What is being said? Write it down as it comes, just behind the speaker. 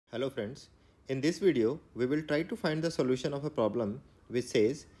Hello friends, in this video we will try to find the solution of a problem which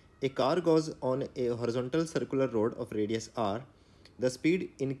says a car goes on a horizontal circular road of radius r, the speed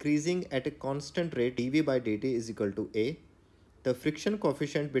increasing at a constant rate dv by dt is equal to a, the friction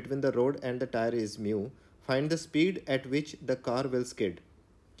coefficient between the road and the tire is mu, find the speed at which the car will skid.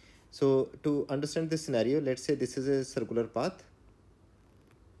 So to understand this scenario, let's say this is a circular path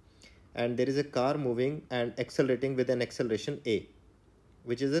and there is a car moving and accelerating with an acceleration a,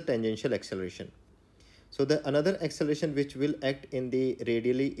 which is a tangential acceleration. So the another acceleration which will act in the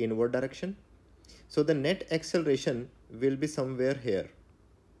radially inward direction. So the net acceleration will be somewhere here.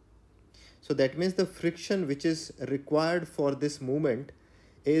 So that means the friction which is required for this movement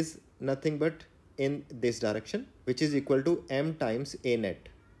is nothing but in this direction, which is equal to m times a net.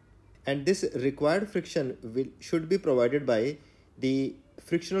 And this required friction should be provided by the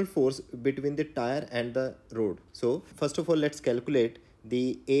frictional force between the tire and the road. So first of all, let's calculate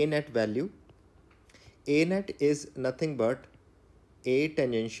the a net value. A net is nothing but a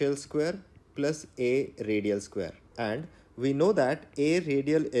tangential square plus a radial square, and we know that a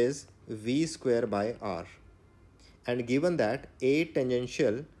radial is v square by r, and given that a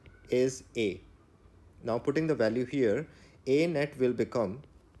tangential is a, now putting the value here, a net will become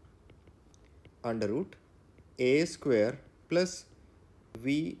under root a square plus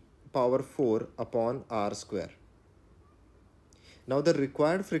v power 4 upon r square. Now the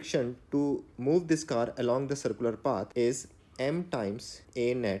required friction to move this car along the circular path is m times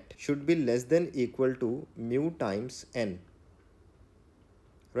a net should be less than equal to mu times n,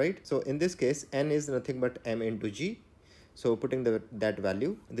 right? So in this case n is nothing but m into g. So putting that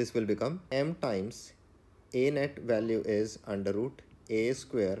value, this will become m times a net value is under root a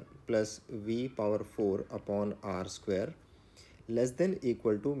square plus v power 4 upon r square less than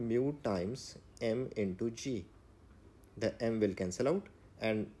equal to mu times m into g. The m will cancel out,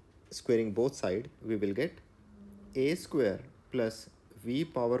 and squaring both sides we will get a square plus v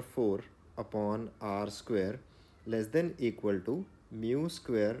power 4 upon r square less than equal to mu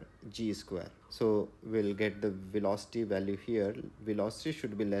square g square. So we'll get the velocity value here. Velocity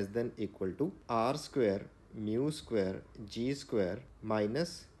should be less than equal to r square mu square g square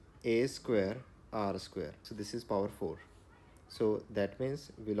minus a square r square. So this is power 4. So that means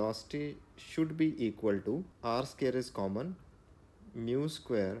velocity should be equal to r square is common, mu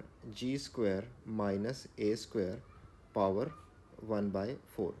square g square minus a square power 1 by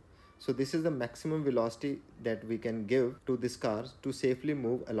 4. So this is the maximum velocity that we can give to this car to safely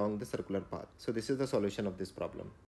move along the circular path. So this is the solution of this problem.